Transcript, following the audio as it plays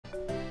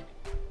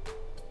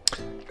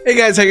Hey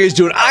guys, how you guys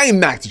doing? I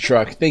am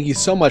MACKdaTRUCK. Thank you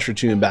so much for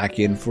tuning back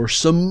in for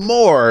some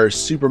more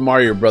Super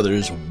Mario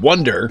Brothers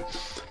Wonder.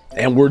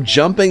 And we're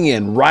jumping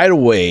in right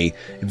away.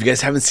 If you guys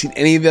haven't seen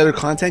any of the other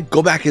content,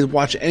 go back and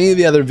watch any of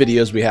the other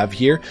videos we have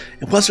here.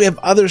 And plus we have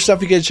other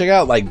stuff you can check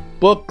out, like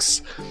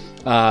books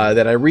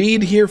that I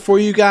read here for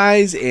you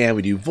guys. And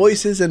we do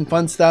voices and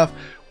fun stuff.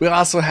 We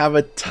also have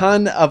a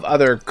ton of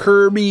other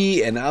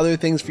Kirby and other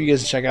things for you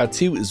guys to check out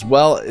too, as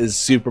well as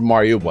Super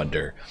Mario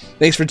Wonder.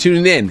 Thanks for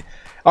tuning in.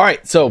 All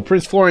right, so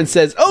Prince Florence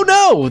says, oh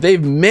no,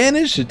 they've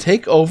managed to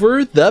take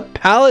over the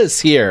palace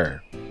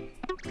here.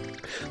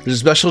 There's a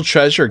special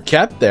treasure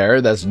kept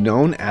there that's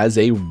known as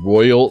a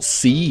royal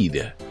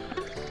seed.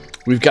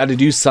 We've got to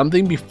do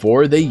something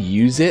before they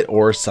use it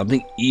or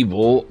something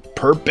evil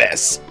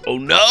purpose. Oh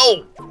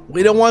no,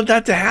 we don't want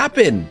that to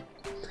happen.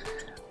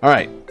 All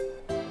right,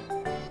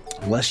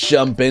 let's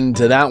jump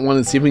into that one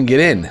and see if we can get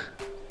in.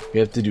 We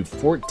have to do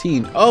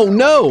 14. Oh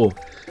no.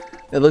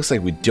 It looks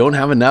like we don't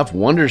have enough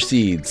Wonder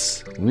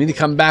Seeds. We need to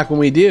come back when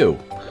we do.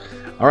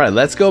 All right,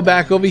 let's go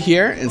back over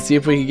here and see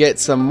if we can get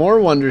some more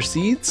Wonder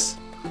Seeds.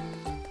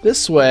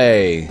 This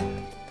way.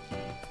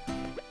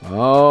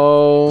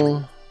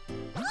 Oh.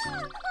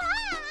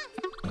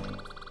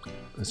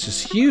 It's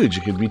just huge.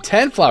 It could be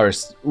 10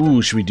 flowers.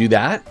 Ooh, should we do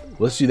that?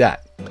 Let's do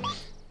that.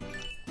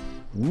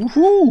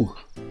 Woohoo!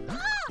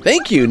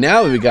 Thank you.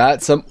 Now we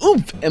got some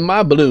oomph in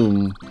my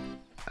balloon.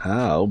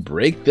 I'll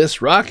break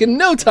this rock in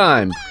no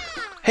time.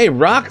 Hey,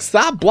 rock,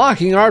 stop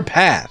blocking our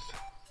path.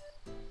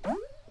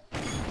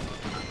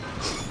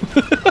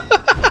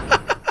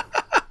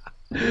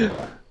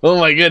 Oh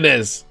my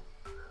goodness.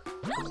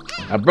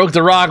 I broke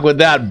the rock with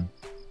that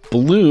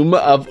bloom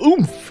of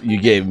oomph you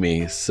gave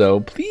me. So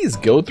please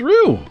go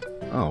through.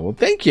 Oh, well,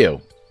 thank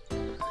you.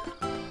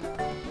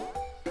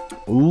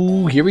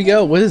 Ooh, here we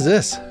go. What is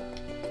this?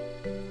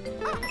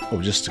 Oh,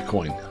 just a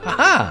coin.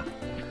 Haha.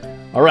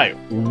 All right,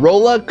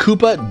 Rolla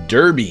Koopa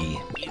Derby.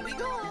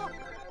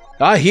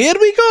 Ah, here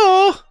we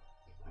go.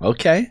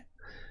 Okay.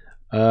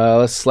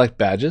 Let's select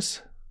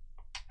badges.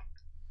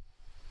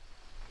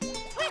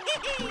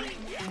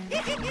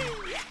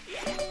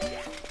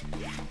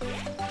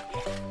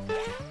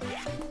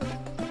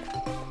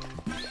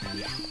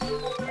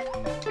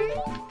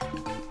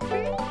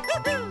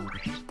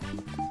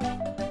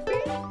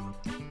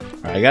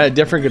 All right, I got a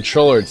different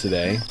controller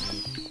today.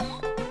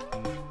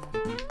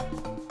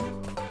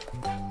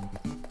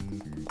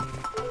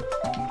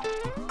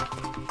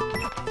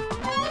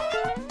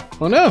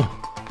 Oh no!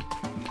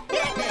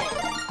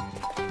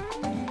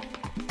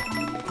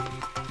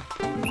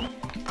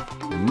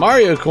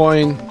 Mario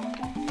coin!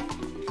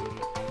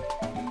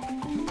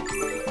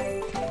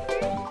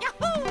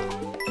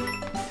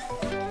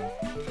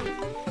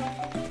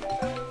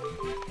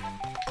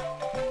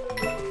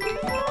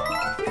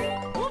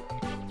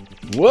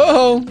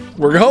 Whoa!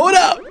 We're going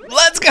up!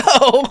 Let's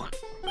go!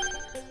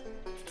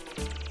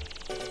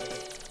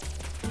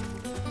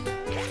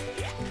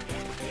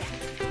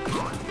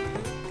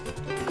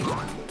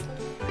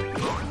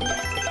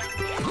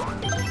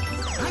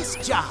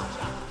 Job.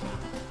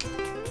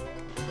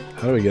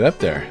 How do we get up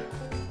there?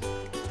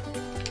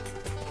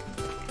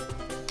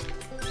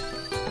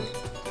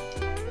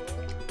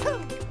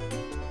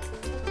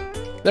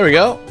 There we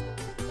go.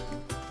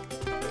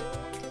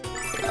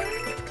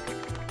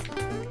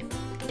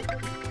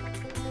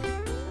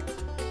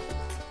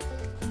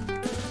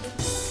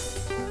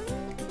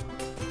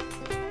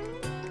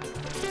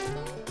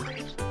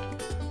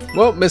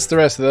 Well, missed the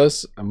rest of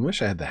those. I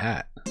wish I had the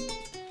hat.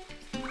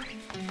 All right,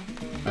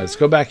 let's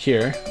go back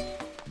here.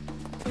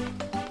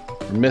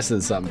 We're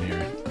missing something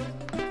here.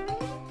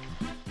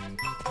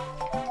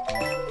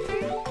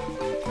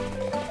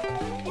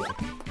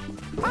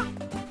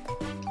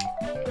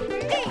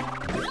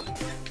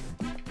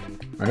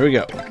 All right, here we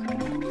go.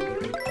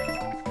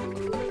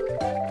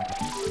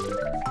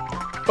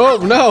 Oh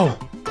no!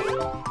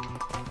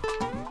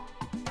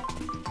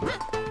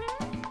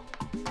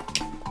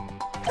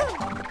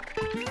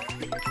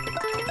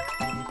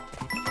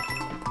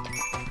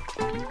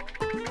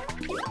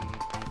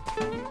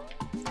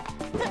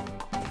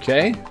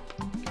 Okay.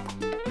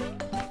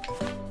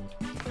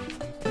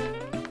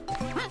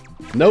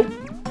 Nope.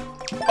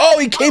 Oh,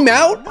 he came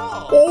out?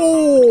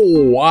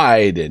 Oh,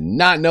 I did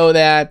not know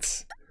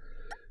that.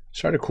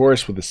 Start a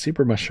course with the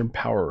Super Mushroom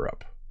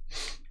power-up.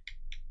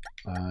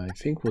 I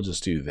think we'll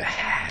just do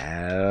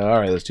that. All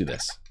right, let's do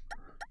this.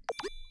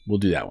 We'll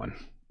do that one.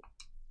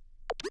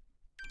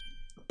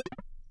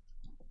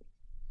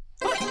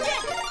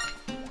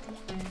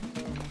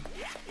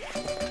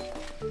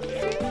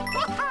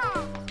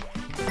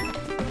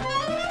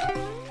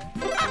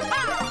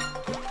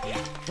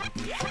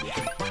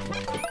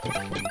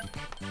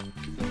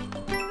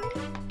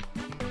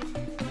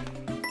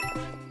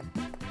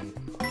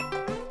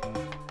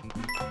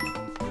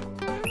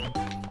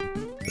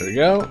 There we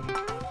go.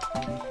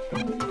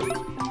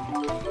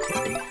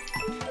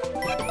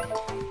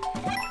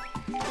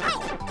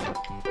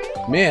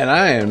 Man,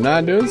 I am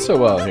not doing so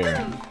well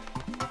here.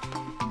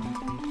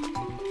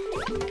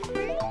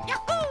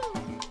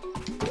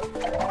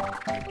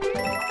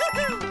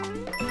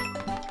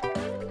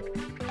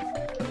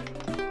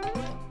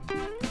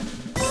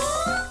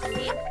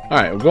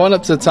 Alright, we're going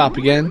up to the top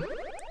again.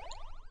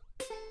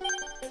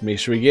 Make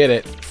sure we get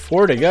it.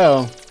 4 to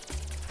go.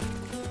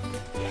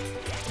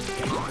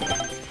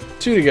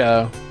 2 to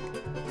go.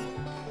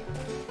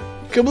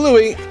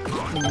 Kablooey.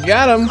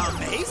 Got him.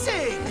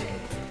 Amazing.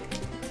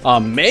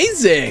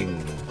 Amazing.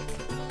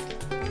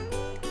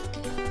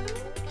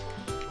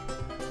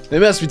 They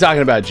must be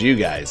talking about you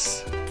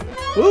guys.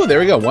 Ooh, there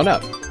we go. 1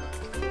 up.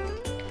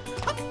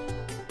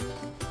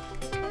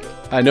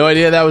 I had no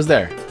idea that was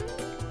there.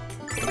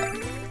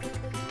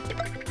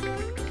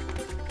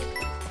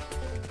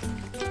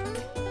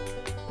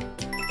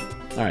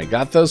 Alright,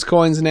 got those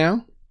coins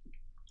now.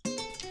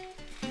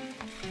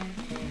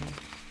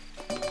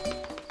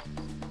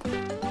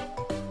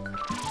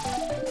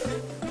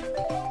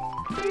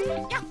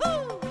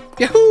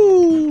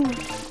 Yahoo!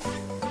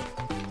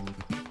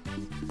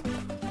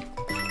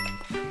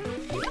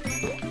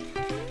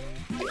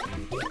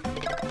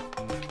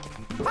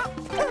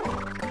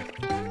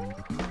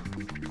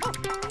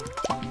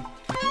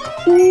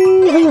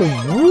 Ooh,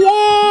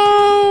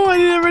 whoa! I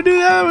never knew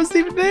that was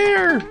even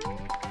there.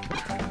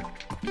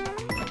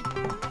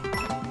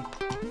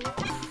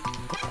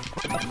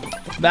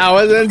 That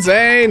was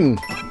insane.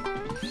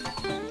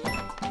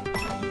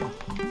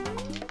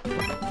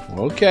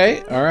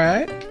 Okay, all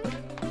right.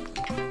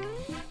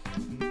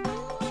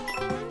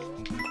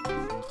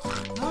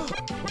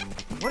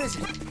 What is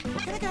it?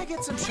 Can a guy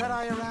get some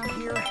shut-eye around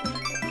here?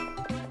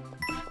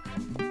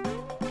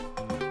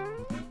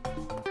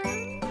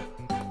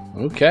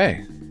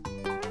 Okay.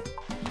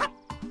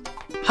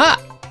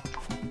 Ha!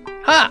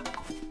 Ha!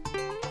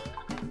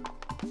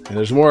 And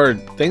there's more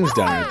things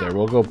down right there.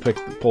 We'll go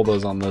pull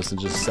those on those in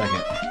just a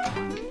second.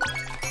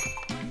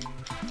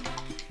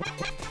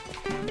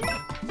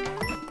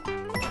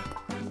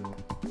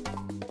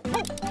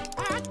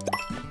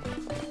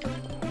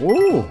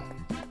 Ooh!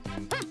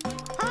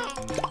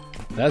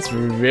 That's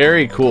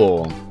very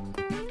cool.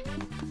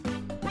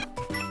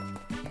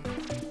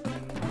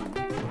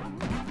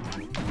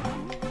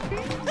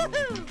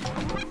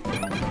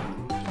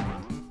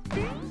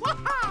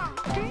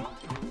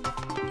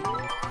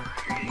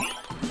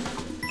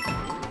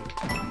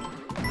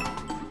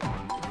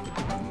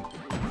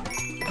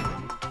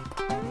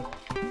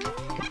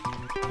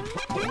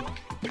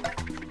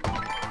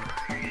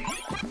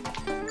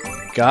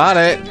 Got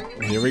it.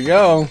 Here we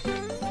go.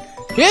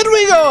 Here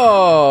we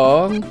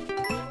go.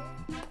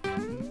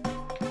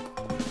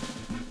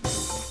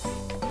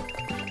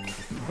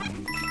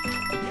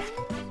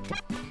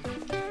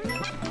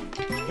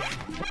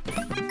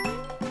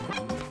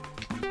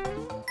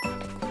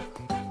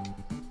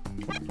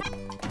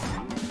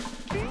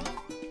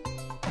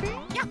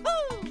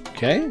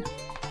 Okay.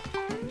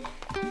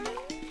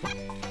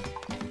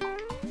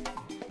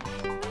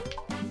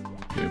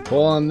 We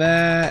pull on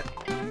that.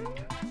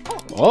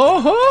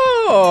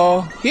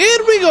 Oh, here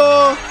we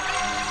go.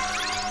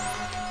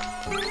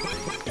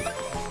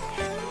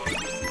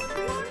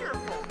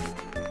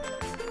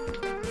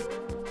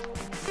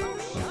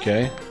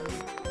 Okay.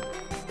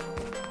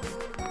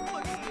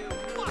 Look at you,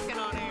 walking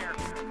on air.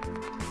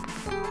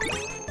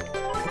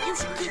 You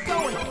should keep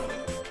going.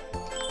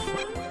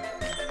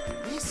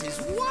 This is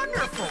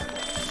wonderful.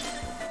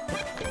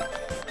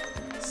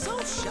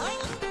 So shiny.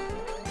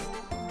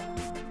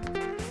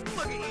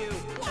 Look at you,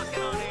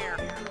 walking on air.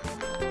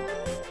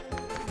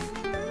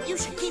 You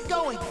should keep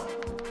going.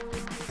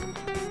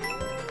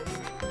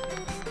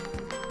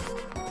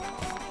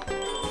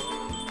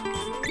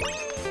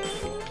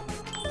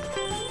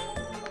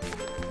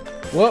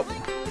 Whoop.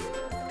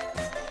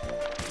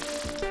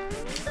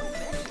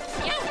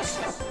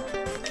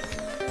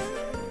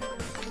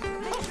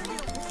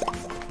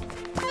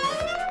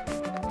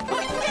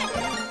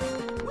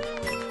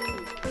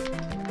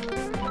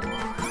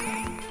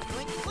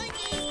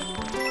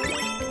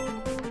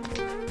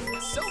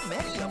 So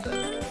many of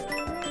them.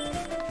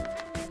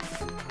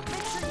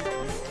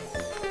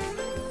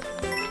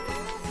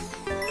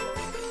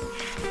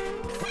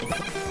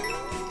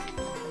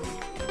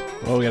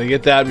 Oh, we gotta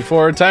get that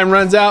before our time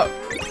runs out.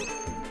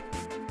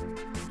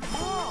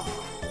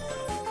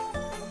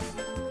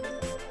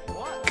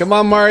 Come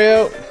on,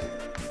 Mario.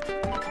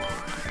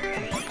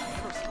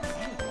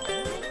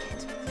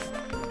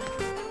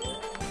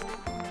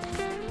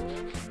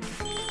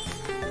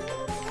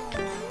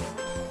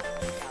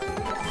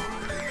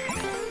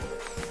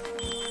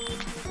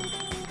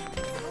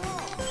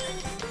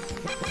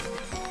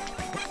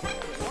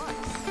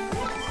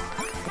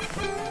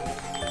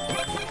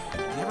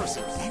 Never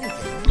seen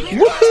anything.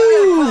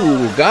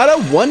 Woohoo! Got a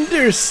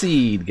Wonder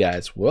Seed,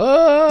 guys.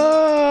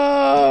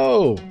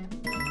 Whoa!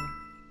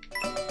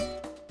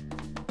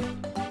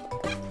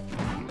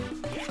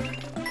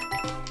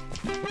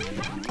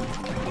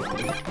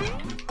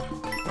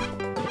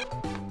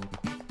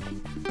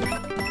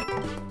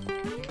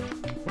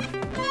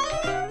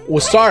 Well,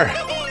 star.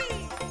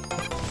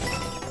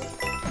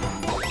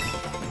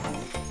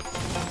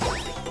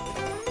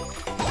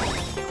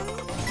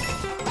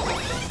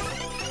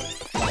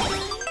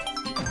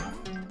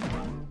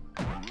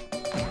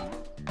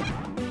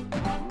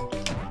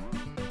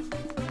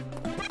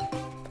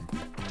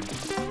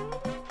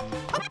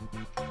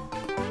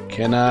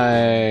 Can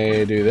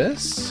I do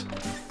this?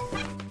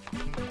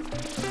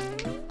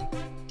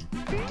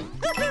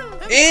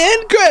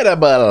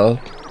 Incredible!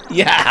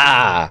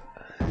 Yeah!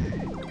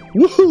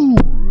 Woohoo!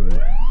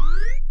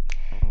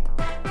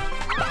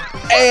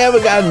 And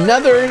we got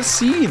another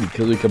seed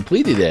because we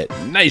completed it.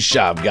 Nice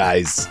job,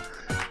 guys.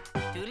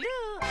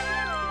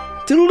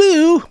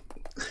 Toodaloo!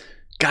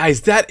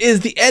 Guys, that is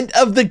the end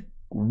of the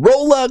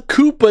Rolla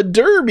Koopa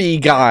Derby,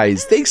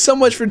 guys. Thanks so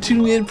much for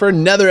tuning in for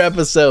another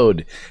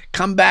episode.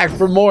 Come back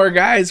for more,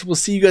 guys. We'll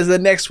see you guys in the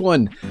next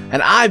one.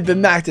 And I've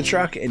been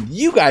MACKdaTRUCK, and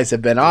you guys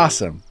have been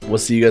awesome. We'll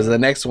see you guys in the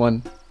next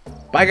one.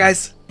 Bye,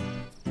 guys.